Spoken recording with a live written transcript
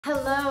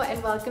Hello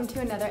and welcome to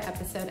another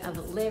episode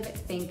of Live,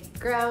 Think,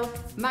 Grow.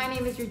 My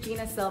name is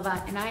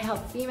𝗀𝗍𝘄𝗲 and I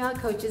help female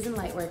coaches and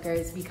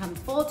lightworkers become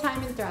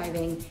full-time and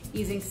thriving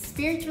using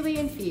spiritually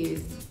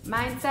infused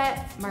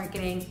mindset,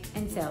 marketing,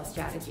 and sales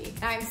strategy.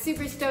 Now, I'm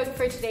super stoked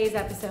for today's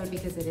episode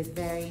because it is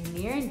very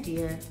near and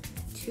dear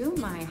to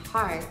my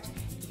heart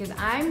because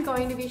I'm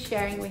going to be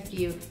sharing with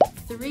you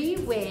 3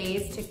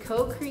 ways to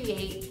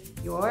co-create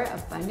your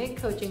abundant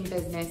coaching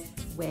business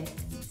with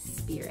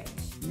spirit.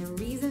 And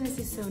the reason this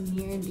is so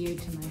near and dear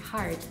to my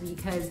heart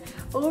because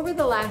over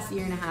the last 1.5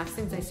 years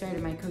since I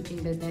started my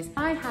coaching business,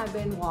 I have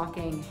been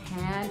walking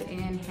hand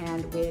in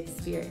hand with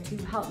spirit to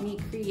help me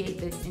create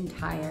this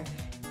entire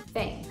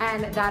thing.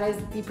 And that is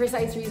the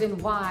precise reason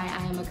why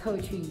I am a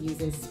coach who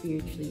uses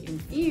spiritually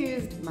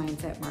infused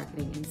mindset,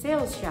 marketing, and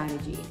sales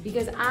strategy.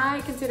 Because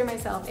I consider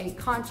myself a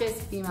conscious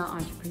female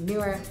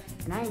entrepreneur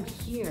and I am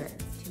here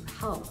to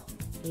help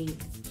a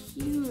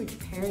huge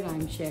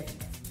paradigm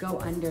shift go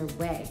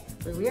underway,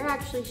 where we are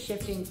actually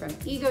shifting from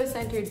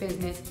ego-centered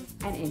business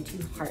and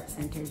into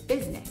heart-centered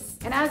business.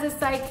 And as a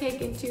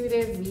psychic,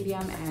 intuitive,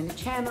 medium, and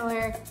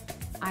channeler,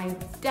 I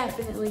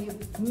definitely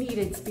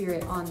needed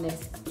spirit on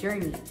this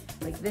journey.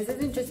 Like, this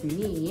isn't just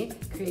me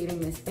creating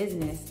this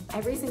business.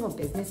 Every single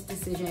business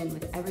decision,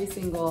 with every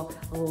single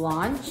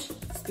launch,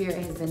 spirit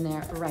has been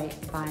there right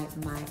by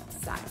my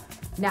side.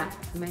 Now,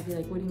 you might be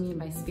like, what do you mean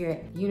by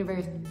spirit?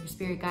 Universe, your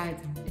spirit guides,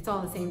 it's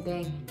all the same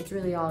thing. It's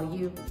really all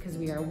you because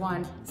we are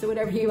one. So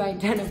whatever you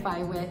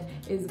identify with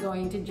is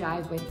going to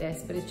jive with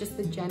this, but it's just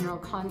the general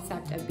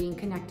concept of being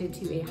connected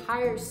to a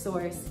higher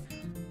source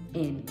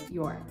in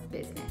your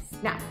business.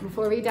 Now,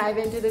 before we dive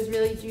into this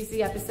really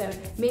juicy episode,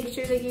 make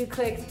sure that you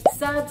click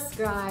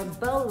subscribe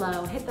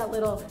below, hit that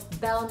little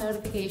bell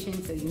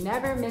notification so you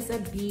never miss a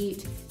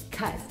beat,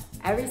 because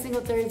every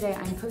single Thursday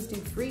I'm posting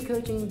free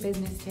coaching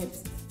business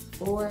tips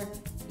for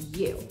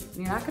you.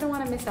 You're not gonna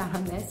wanna miss out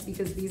on this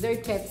because these are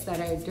tips that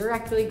are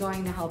directly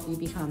going to help you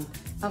become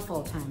a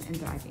full-time and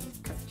thriving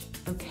coach.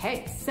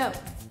 Okay, so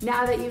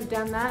now that you've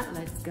done that,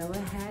 let's go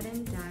ahead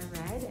and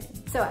dive right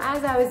in. So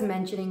as I was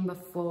mentioning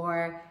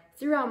before,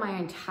 throughout my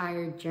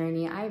entire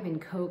journey, I've been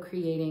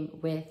co-creating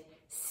with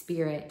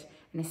spirit,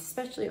 and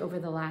especially over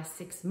the last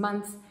 6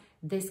 months,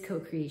 this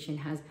co-creation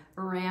has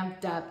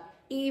ramped up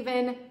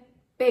even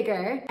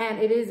bigger, and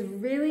it is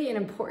really an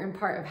important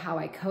part of how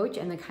I coach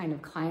and the kind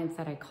of clients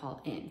that I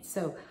call in.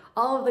 So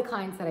all of the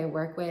clients that I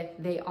work with,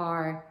 they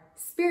are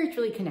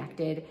spiritually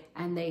connected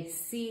and they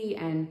see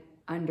and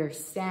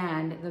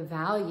understand the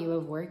value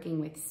of working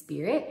with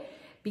spirit,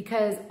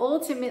 because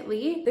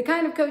ultimately the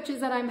kind of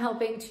coaches that I'm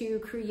helping to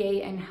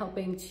create and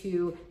helping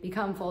to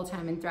become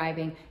full-time and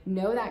thriving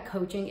know that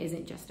coaching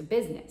isn't just a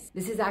business.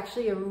 This is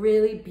actually a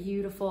really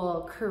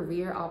beautiful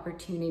career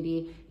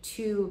opportunity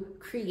to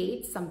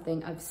create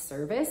something of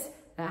service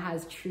that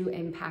has true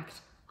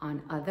impact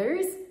on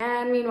others.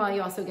 And meanwhile,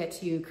 you also get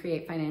to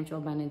create financial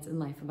abundance and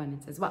life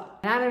abundance as well.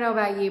 And I don't know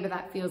about you, but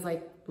that feels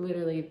like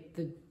literally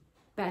the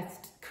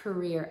best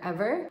career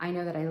ever. I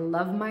know that I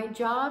love my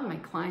job. My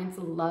clients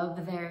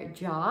love their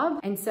job.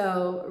 And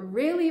so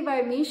really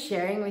by me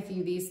sharing with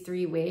you these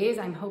 3 ways,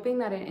 I'm hoping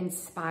that it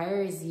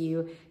inspires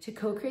you to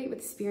co-create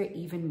with spirit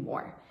even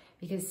more,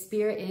 because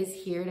spirit is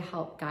here to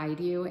help guide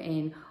you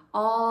in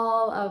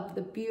all of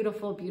the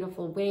beautiful,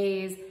 beautiful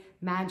ways.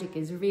 Magic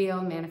is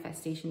real,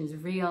 manifestation is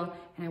real,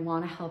 and I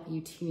want to help you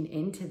tune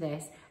into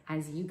this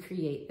as you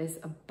create this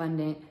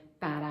abundant,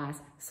 badass,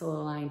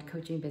 soul-aligned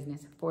coaching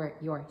business for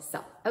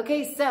yourself.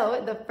 Okay,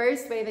 so the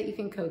first way that you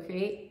can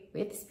co-create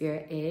with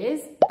spirit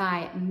is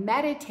by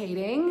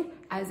meditating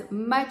as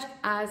much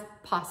as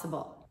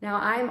possible. Now,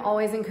 I'm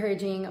always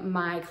encouraging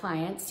my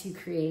clients to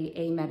create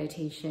a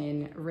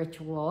meditation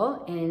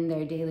ritual in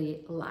their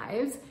daily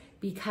lives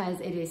because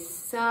it is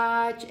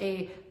such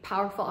a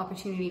powerful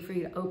opportunity for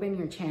you to open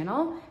your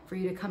channel, for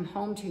you to come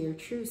home to your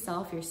true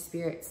self, your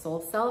spirit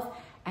soul self,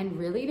 and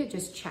really to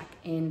just check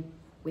in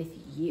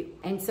with you.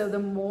 And so the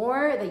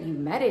more that you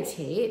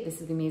meditate, this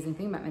is the amazing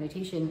thing about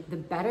meditation, the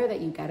better that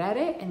you get at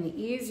it and the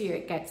easier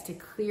it gets to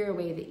clear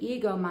away the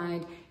ego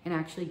mind and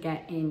actually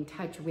get in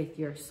touch with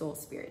your soul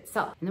spirit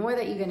self. And the more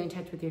that you get in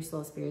touch with your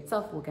soul spirit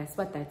self, well, guess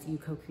what? That's you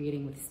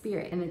co-creating with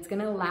spirit. And it's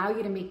gonna allow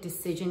you to make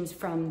decisions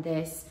from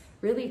this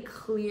really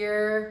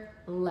clear,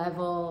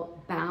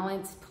 level,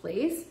 balanced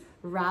place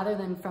rather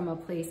than from a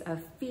place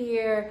of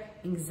fear,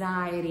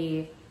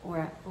 anxiety,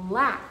 or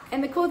lack.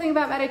 And the cool thing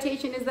about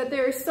meditation is that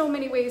there are so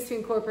many ways to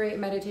incorporate a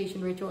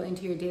meditation ritual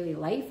into your daily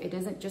life. It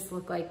doesn't just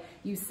look like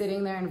you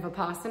sitting there in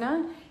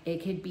Vipassana.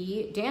 It could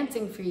be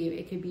dancing for you.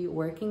 It could be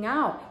working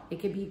out. It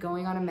could be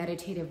going on a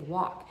meditative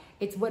walk.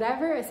 It's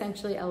whatever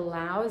essentially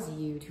allows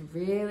you to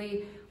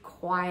really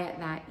quiet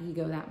that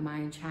ego, that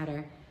mind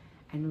chatter,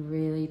 and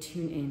really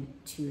tune in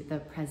to the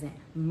present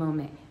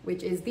moment,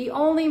 which is the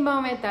only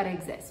moment that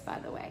exists, by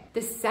the way.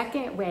 The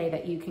second way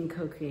that you can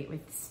co-create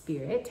with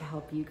spirit to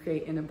help you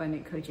create an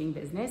abundant coaching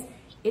business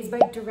is by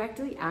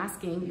directly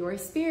asking your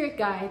spirit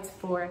guides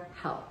for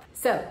help.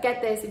 So get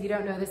this, if you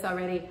don't know this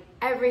already,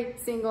 every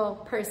single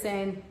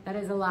person that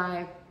is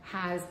alive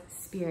has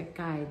spirit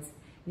guides.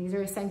 These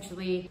are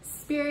essentially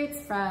spirits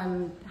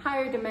from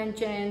higher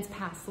dimensions,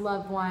 past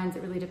loved ones.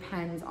 It really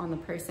depends on the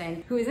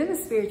person who is in the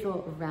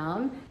spiritual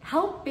realm,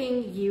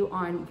 helping you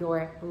on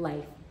your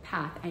life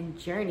path and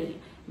journey.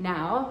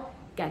 Now,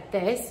 get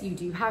this, you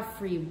do have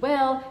free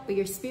will, but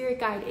your spirit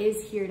guide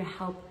is here to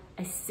help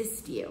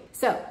assist you.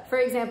 So, for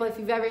example, if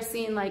you've ever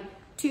seen like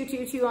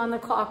 222 on the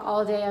clock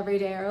all day, every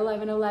day, or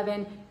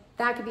 1111,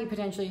 that could be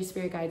potentially your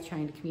spirit guides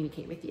trying to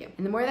communicate with you.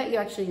 And the more that you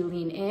actually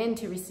lean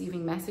into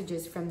receiving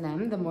messages from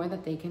them, the more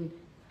that they can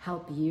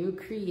help you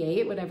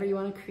create whatever you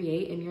want to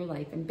create in your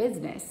life and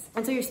business.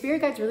 And so your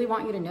spirit guides really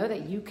want you to know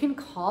that you can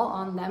call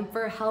on them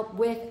for help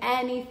with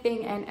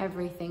anything and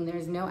everything.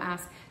 There's no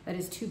ask that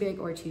is too big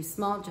or too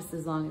small, just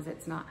as long as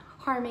it's not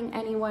harming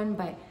anyone.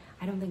 But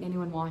I don't think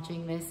anyone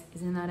watching this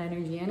is in that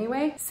energy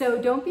anyway.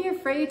 So don't be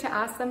afraid to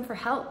ask them for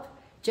help.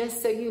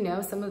 Just so you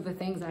know, some of the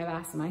things I've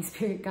asked my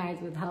spirit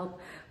guides with help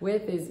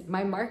with is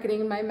my marketing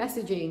and my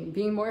messaging,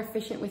 being more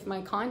efficient with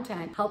my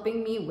content,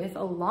 helping me with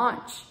a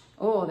launch.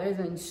 Oh, there's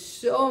been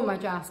so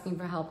much asking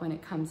for help when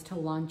it comes to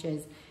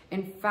launches.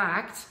 In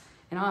fact,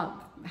 and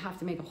I'll have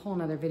to make a whole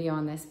nother video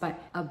on this, but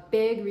a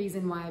big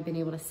reason why I've been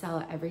able to sell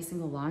at every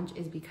single launch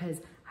is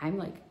because I'm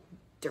like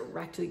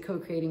directly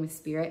co-creating with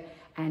spirit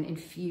and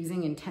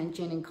infusing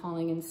intention and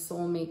calling in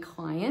soulmate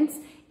clients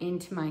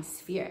into my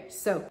sphere.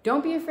 So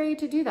don't be afraid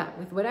to do that.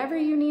 With whatever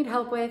you need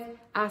help with,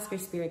 ask your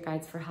spirit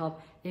guides for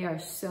help. They are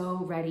so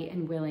ready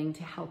and willing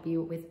to help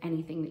you with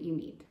anything that you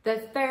need. The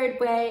third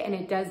way, and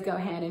it does go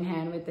hand in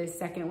hand with this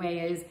second way,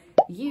 is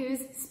use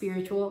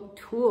spiritual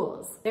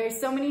tools. There are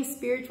so many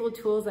spiritual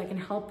tools that can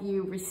help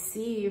you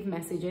receive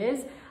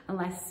messages,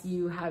 unless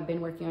you have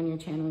been working on your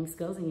channeling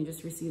skills and you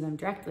just receive them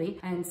directly.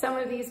 And some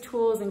of these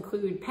tools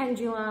include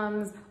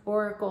pendulums,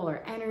 oracle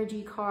or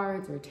energy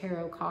cards, or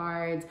tarot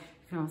cards.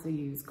 You can also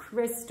use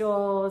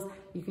crystals.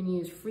 You can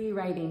use free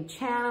writing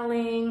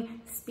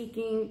channeling,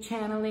 speaking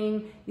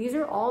channeling. These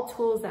are all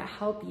tools that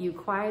help you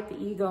quiet the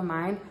ego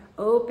mind,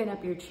 open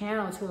up your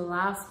channel to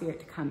allow spirit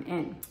to come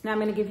in. Now I'm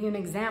going to give you an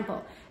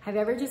example. Have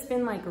you ever just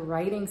been like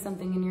writing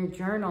something in your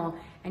journal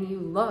and you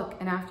look,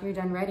 and after you're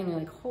done writing, you're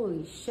like,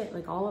 holy shit,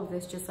 like all of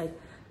this just like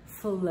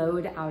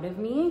flowed out of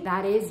me?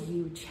 That is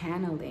you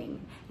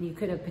channeling. And you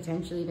could have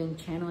potentially been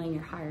channeling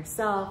your higher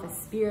self, a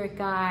spirit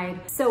guide.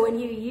 So when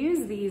you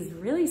use these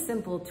really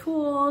simple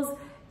tools,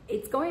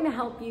 it's going to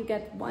help you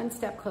get one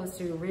step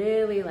closer to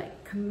really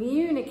like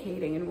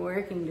communicating and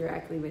working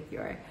directly with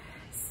your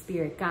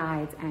spirit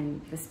guides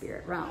and the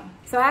spirit realm.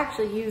 So I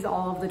actually use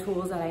all of the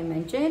tools that I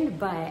mentioned,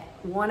 but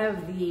one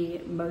of the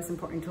most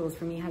important tools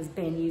for me has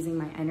been using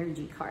my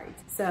energy cards.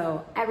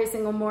 So every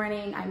single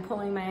morning I'm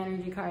pulling my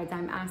energy cards.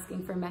 I'm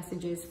asking for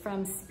messages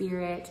from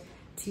spirit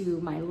to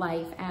my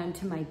life and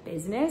to my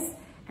business.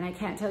 And I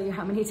can't tell you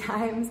how many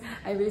times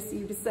I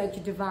received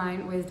such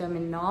divine wisdom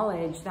and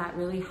knowledge that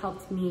really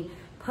helped me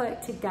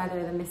put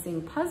together the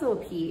missing puzzle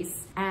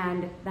piece,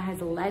 and that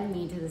has led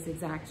me to this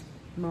exact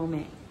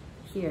moment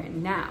here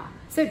and now.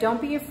 So don't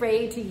be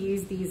afraid to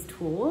use these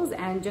tools,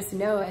 and just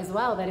know as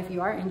well that if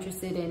you are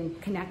interested in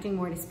connecting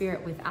more to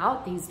spirit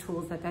without these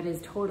tools, that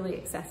is totally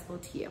accessible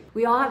to you.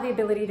 We all have the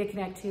ability to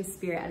connect to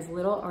spirit as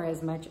little or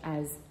as much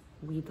as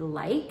we'd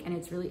like, and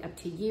it's really up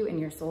to you and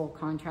your soul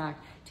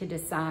contract to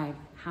decide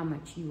how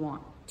much you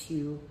want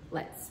to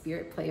let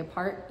spirit play a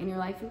part in your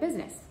life and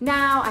business.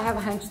 Now, I have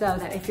a hunch though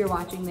that if you're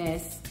watching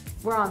this,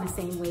 we're on the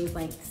same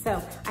wavelength.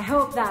 So I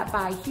hope that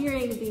by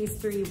hearing these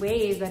 3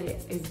 ways that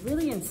it has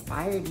really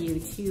inspired you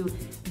to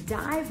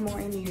dive more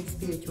into your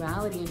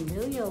spirituality and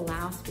really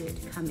allow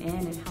spirit to come in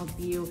and help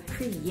you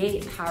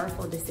create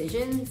powerful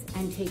decisions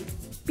and take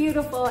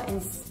beautiful,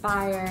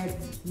 inspired,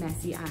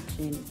 messy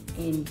action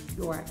in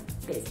your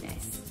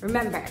business.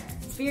 Remember,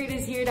 spirit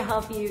is here to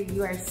help you.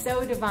 You are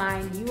so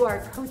divine. You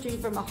are coaching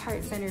from a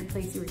heart-centered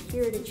place. You're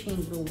here to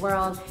change the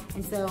world.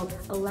 And so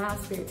allow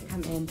spirit to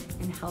come in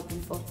and help you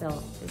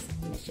fulfill this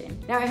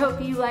mission. Now, I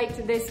hope you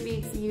liked this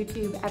week's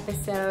YouTube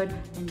episode.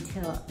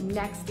 Until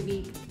next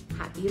week,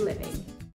 happy living.